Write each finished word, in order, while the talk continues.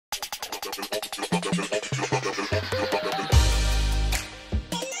What's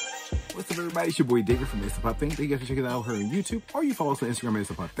up, everybody? It's your boy David from It's a Pop Thing. Thank you guys for checking out her on YouTube, or you follow us on Instagram at It's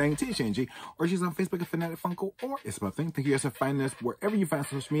a Pop Thing, THNG, or she's on Facebook at Fanatic Funko, or It's a Pop Thing. Thank you guys for finding us wherever you find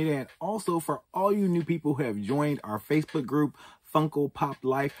social media, and also for all you new people who have joined our Facebook group, Funko Pop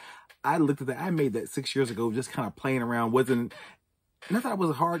Life. I looked at that. I made that 6 years ago, just kind of playing around. Not that I was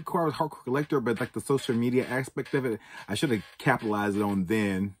a hardcore collector, but like the social media aspect of it, I should have capitalized it on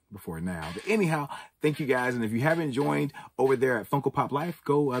then before now. But anyhow, thank you guys. And if you haven't joined over there at Funko Pop Life,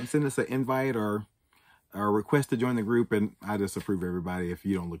 go send us an invite or a request to join the group. And I just approve everybody if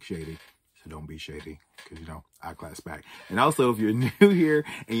you don't look shady. So don't be shady, because, you know, I class back. And also, if you're new here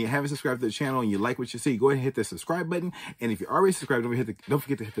and you haven't subscribed to the channel and you like what you see, go ahead and hit the subscribe button. And if you're already subscribed, don't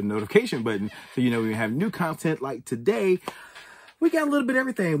forget to hit the notification button so you know when we have new content like today. We got a little bit of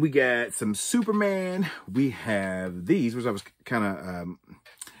everything. We got some Superman. We have these, which I was kind of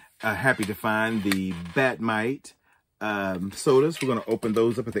happy to find, the Mite sodas. We're going to open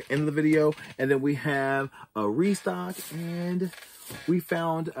those up at the end of the video. And then we have a restock, and we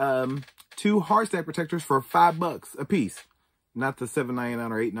found 2 hard stack protectors for $5 a piece. Not the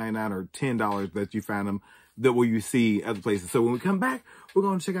 $7.99 or $8.99 or $10 that you found them, that where you see other places. So when we come back, we're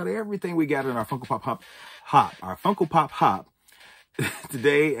going to check out everything we got in our Funko Pop Hop, our Funko Pop Hop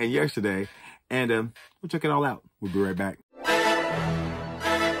today and yesterday, and we'll check it all out. We'll be right back.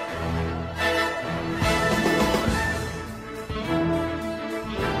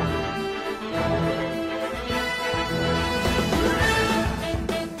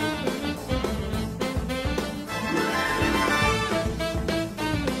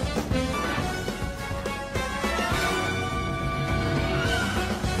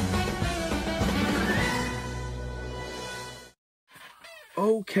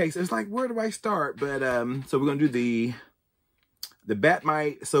 Okay, so it's like, where do I start? But so we're gonna do the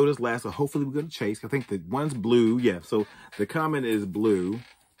Mite sodas last. So hopefully we're gonna chase. I think the one's blue. Yeah, so the common is blue,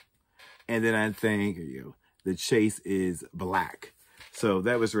 and then I think the chase is black. So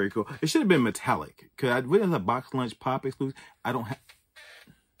that was very cool. It should have been metallic, because when it's a box lunch pop exclusive, I don't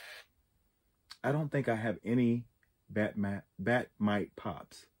think I have any Mite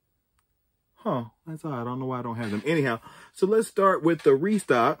pops. Huh, that's odd. I don't know why I don't have them. Anyhow, so let's start with the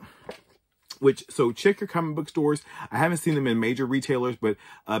restock, so check your comic book stores. I haven't seen them in major retailers, but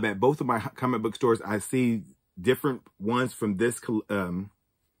at both of my comic book stores, I see different ones from this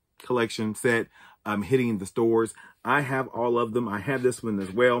collection set hitting the stores. I have all of them. I have this one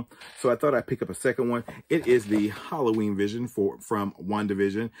as well. So I thought I'd pick up a second one. It is the Halloween Vision from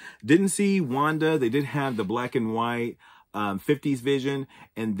WandaVision. Didn't see Wanda. They did have the black and white 50s Vision,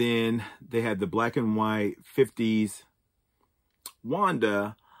 and then they had the black and white 50s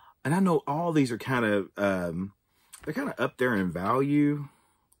Wanda. And I know all these are kind of they're kind of up there in value.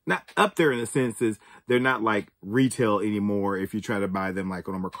 Not up there in the sense is they're not like retail anymore if you try to buy them like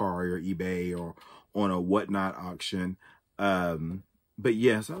on a Mercari or eBay or on a whatnot auction. But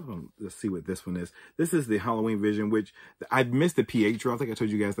yes, let's see what this one is. This is the Halloween Vision, which I missed the Pietro. I think I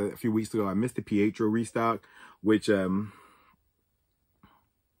told you guys that a few weeks ago. I missed the Pietro restock, which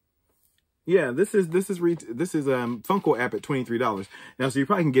yeah, this is Funko app at $23 now. So you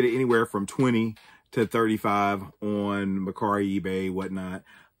probably can get it anywhere from $20 to $35 on Mercari, eBay, whatnot.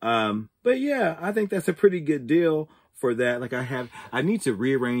 But yeah, I think that's a pretty good deal for that. Like I need to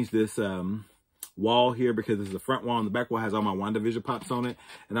rearrange this wall here, because this is the front wall, and the back wall has all my WandaVision pops on it,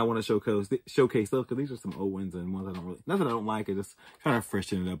 and I want to showcase those, because these are some old ones and ones I don't really, not that I don't like it, just kind of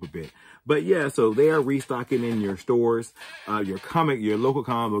freshen it up a bit. But yeah, so they are restocking in your stores, your local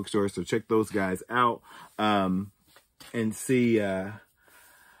comic book stores. So check those guys out and see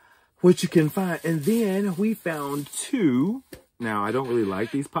what you can find. And then we found 2. Now, I don't really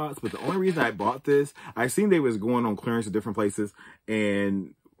like these pots, but the only reason I bought this, I seen they was going on clearance at different places,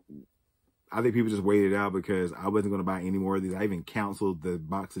 and I think people just waited out because I wasn't going to buy any more of these. I even canceled the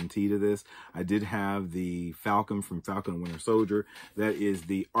box and tea to this. I did have the Falcon from Falcon and Winter Soldier. That is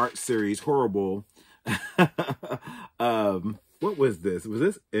the Art Series Horrible. What was this? Was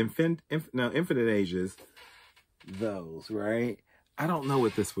this Infinite Ages? Those, right? I don't know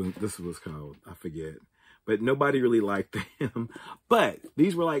what this was called. I forget. But nobody really liked them. But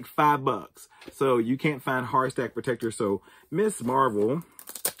these were like $5. So you can't find hard stack protectors. So Miss Marvel,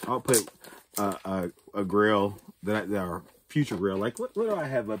 I'll put a grill that are future grill. Like what do I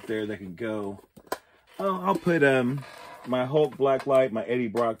have up there that can go? Oh, I'll put my Hulk black light, my Eddie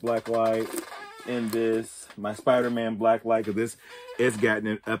Brock black light in this, my Spider-Man black light, because this has gotten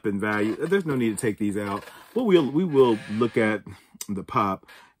it up in value. There's no need to take these out. But we will look at the pop.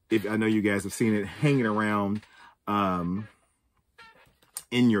 If I know you guys have seen it hanging around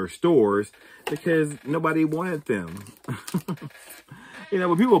in your stores because nobody wanted them. You know,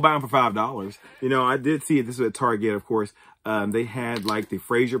 when people buy them for $5, you know, I did see it. This was at Target, of course. They had like the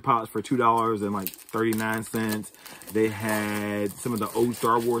Fraser pops for $2 and like 39 cents. They had some of the old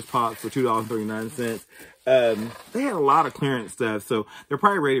Star Wars pops for $2.39. They had a lot of clearance stuff, so they're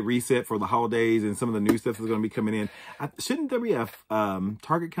probably ready to reset for the holidays and some of the new stuff is going to be coming in. Shouldn't there be a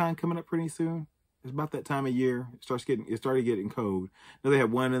Target Con coming up pretty soon? It's about that time of year. It started getting cold. Now they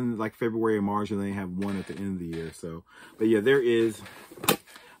have one in like February and March, and they have one at the end of the year. So, but yeah, there is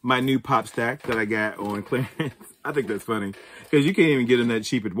my new pop stack that I got on clearance. I think that's funny because you can't even get them that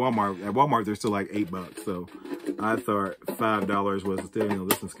cheap at Walmart. At Walmart, they're still like $8. So I thought $5 was still, you know,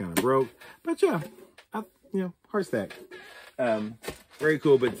 this one's kind of broke. But yeah, you know, heart stack. Very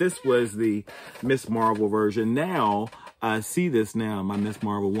cool. But this was the Miss Marvel version. Now, I see this now, my Miss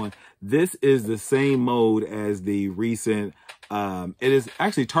Marvel one. This is the same mode as the recent, it is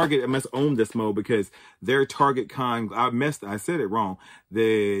actually Target must own this mode because their Target Con, I said it wrong.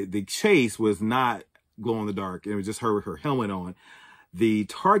 The chase was not glow in the dark. It was just her helmet on. The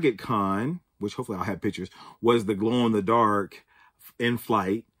Target Con, which hopefully I'll have pictures, was the glow in the dark in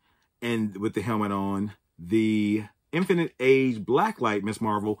flight and with the helmet on. The Infinite Age Blacklight Miss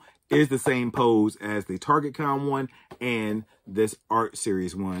Marvel is the same pose as the Target Con one and this art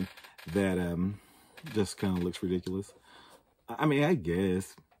series one that just kind of looks ridiculous. I mean, I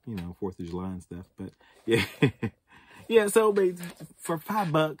guess, you know, 4th of July and stuff, but yeah. Yeah, so for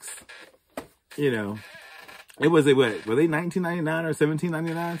 $5, you know, it was what were they $19.99 or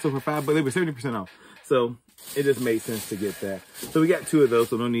 $17.99? So for $5, but they were 70% off. So it just made sense to get that. So we got 2 of those,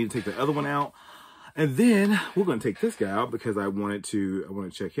 so no need to take the other one out. And then we're going to take this guy out because I wanted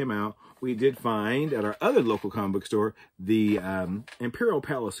to check him out. We did find at our other local comic book store, the Imperial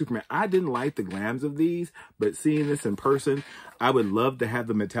Palace Superman. I didn't like the glams of these, but seeing this in person, I would love to have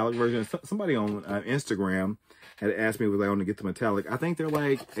the metallic version. Somebody on Instagram had asked me was I want to get the metallic. I think they're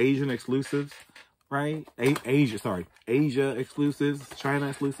like Asian exclusives, right? Asia exclusives, China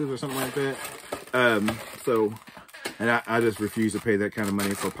exclusives or something like that. And I just refuse to pay that kind of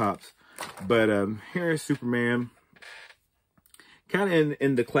money for pops. But here's Superman, kind of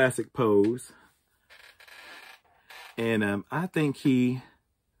in the classic pose. And I think he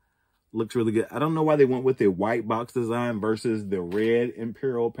looks really good. I don't know why they went with the white box design versus the red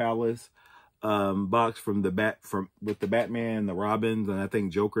Imperial Palace box from with the Batman, the Robins, and I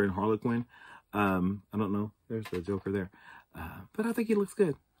think Joker and Harley Quinn. I don't know. There's the Joker there. But I think he looks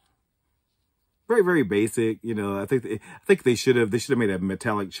good. Very, very basic, you know. I think they should have made a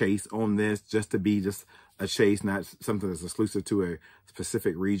metallic chase on this just to be just a chase, not something that's exclusive to a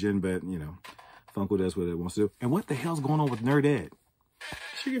specific region. But you know, Funko does what it wants to do. And what the hell's going on with Nerdette?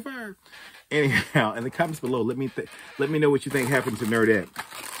 She get fired. Anyhow, in the comments below, let me know what you think happened to Nerdette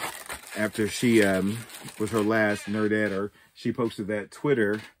after she was her last Nerdette, or she posted that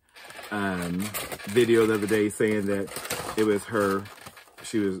Twitter video the other day saying that it was her.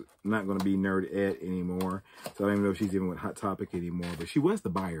 She was not going to be Nerdette anymore. So I don't even know if she's even with Hot Topic anymore. But she was the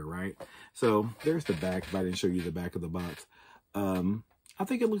buyer, right? So there's the back. If I didn't show you the back of the box. I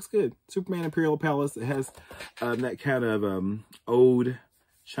think it looks good. Superman Imperial Palace. It has that kind of old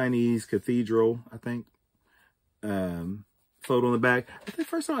Chinese cathedral, I think. Photo on the back. I think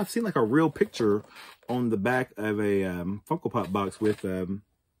first time I've seen like a real picture on the back of a Funko Pop box with the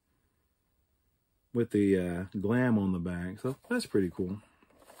glam on the back. So that's pretty cool.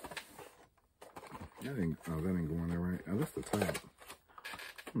 That ain't going there, right? Oh, that's the top.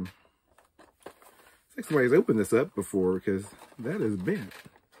 It's like somebody's opened this up before because that is bent.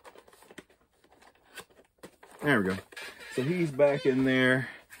 There we go. So he's back in there.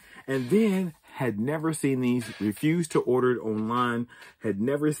 And then had never seen these, refused to order it online, had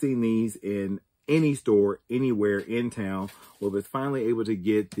never seen these in any store, anywhere in town. Well, was finally able to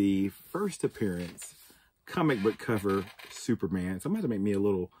get the first appearance comic book cover Superman. So I'm going to make me a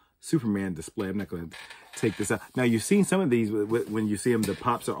little Superman display. I'm not going to take this out. Now, you've seen some of these when you see them, the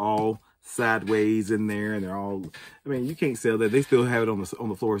pops are all sideways in there, and they're all, I mean, you can't sell that. They still have it on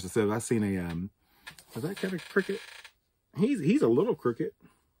the floors to sell. I've seen a, was that kind of crooked? He's a little crooked.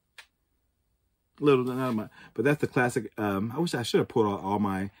 Little, not my, but that's the classic. I wish I should have put all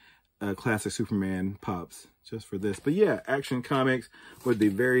my classic Superman pops just for this. But yeah, Action Comics with the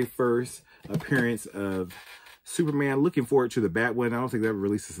very first appearance of Superman. Looking forward to the Bat one. I don't think that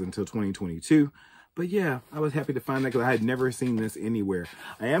releases until 2022. But yeah, I was happy to find that because I had never seen this anywhere.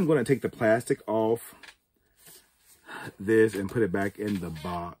 I am going to take the plastic off this and put it back in the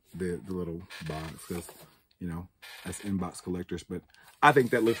box, the little box, because, you know, that's inbox collectors. But I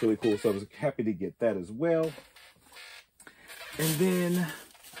think that looks really cool, so I was happy to get that as well. And then,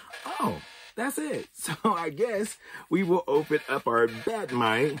 oh, that's it. So I guess we will open up our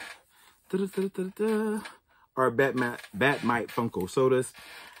Batmite. Our Batmite Funko sodas.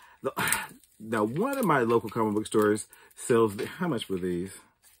 Now, one of my local comic book stores sells, how much were these?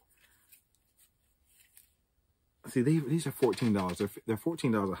 See, these are $14. They're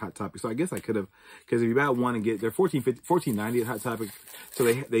 $14 at Hot Topic. So I guess I could have, because if you buy one and get, they're $14.90 at Hot Topic. So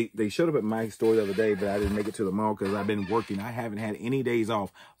they showed up at my store the other day, but I didn't make it to the mall because I've been working. I haven't had any days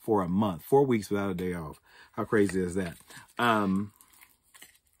off for a month, 4 weeks without a day off. How crazy is that?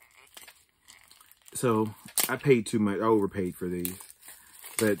 So I paid too much. I overpaid for these.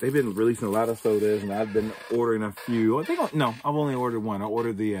 But they've been releasing a lot of sodas, and I've been ordering a few. I think, no, I've only ordered one. I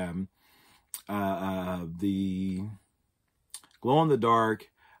ordered the glow-in-the-dark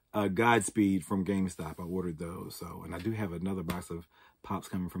Godspeed from GameStop. I ordered those. So, and I do have another box of pops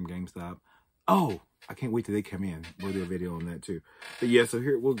coming from GameStop. Oh, I can't wait till they come in. We'll do a video on that too. But yeah, so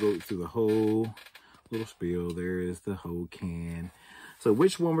here we'll go through the whole little spiel. There is the whole can. So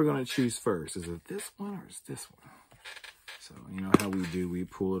which one we're going to choose first? Is it this one or is this one? So, you know how we do. We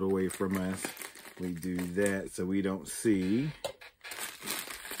pull it away from us. We do that so we don't see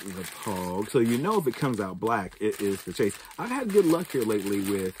the pog. So you know if it comes out black, it is the Chase. I've had good luck here lately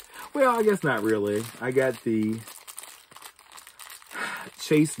with, well, I guess not really. I got the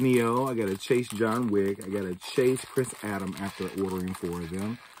Chase Neo. I got a Chase John Wick. I got a Chase Chris Adam after ordering 4 of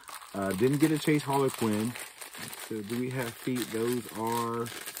them. Didn't get a Chase Harley Quinn. So do we have feet? Those are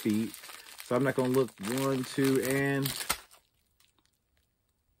feet. So I'm not going to look. 1, 2, and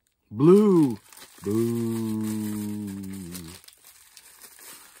blue. Boo.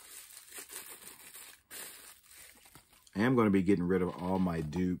 I am going to be getting rid of all my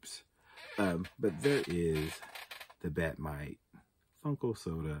dupes. But there is the Batmite Funko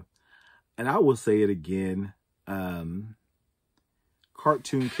soda. And I will say it again.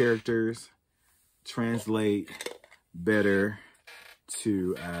 Cartoon characters translate better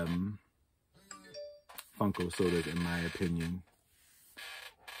to Funko sodas, in my opinion.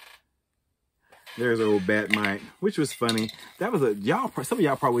 There's old Batmite, which was funny. That was some of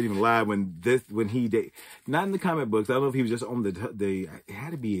y'all probably wouldn't even lie when he did, not in the comic books. I don't know if he was just on the it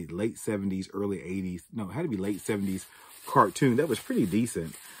had to be late 70s, early 80s. No, it had to be late 70s cartoon. That was pretty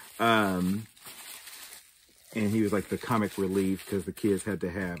decent. And he was like the comic relief because the kids had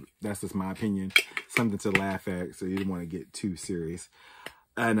to have, that's just my opinion, something to laugh at. So you didn't want to get too serious.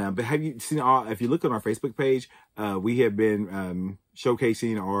 And but have you seen if you look on our Facebook page, we have been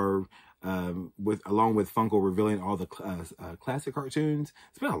showcasing our along with Funko revealing all the classic cartoons.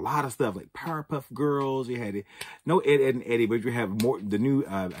 It's been a lot of stuff like Powerpuff Girls. You had no Ed, Ed and Eddie, but you have more the new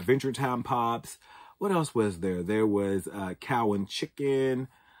Adventure Time Pops. What else was there? There was Cow and Chicken.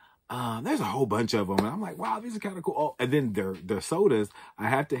 There's a whole bunch of them, and I'm like, wow, these are kind of cool. Oh, and then their sodas. I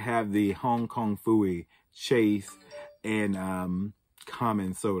have to have the Hong Kong Phooey Chase and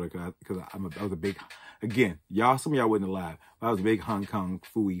Common soda because I was a big, again, some of y'all wouldn't lie, but I was a big Hong Kong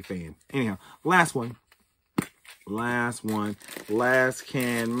Phooey fan. Anyhow, last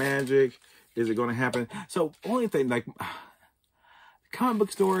can magic. Is it going to happen? So only thing, like comic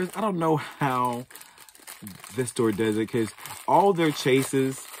book stores, I don't know how this store does it because all their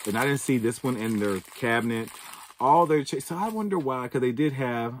chases, and I didn't see this one in their cabinet, all their chases. So I wonder why, because they did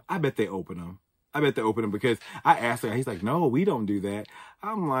have, I bet they open them. Because I asked her, he's like, no, we don't do that.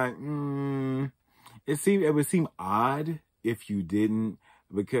 I'm like, it would seem odd if you didn't,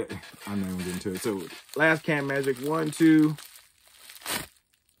 because I'm not even getting to it. So last can magic, 1, 2,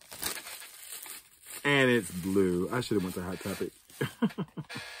 and it's blue. I should have went to Hot Topic.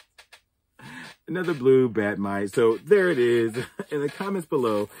 Another blue Batmite. So there it is. In the comments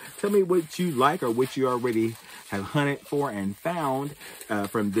below, tell me what you like or what you already have hunted for and found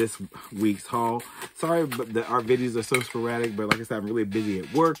from this week's haul. Sorry, but our videos are so sporadic, but like I said, I'm really busy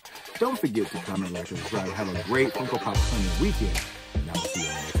at work. Don't forget to comment, like, and subscribe. Have a great Funko Pop Sunday weekend, and I will see you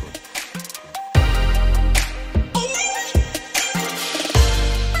all next time.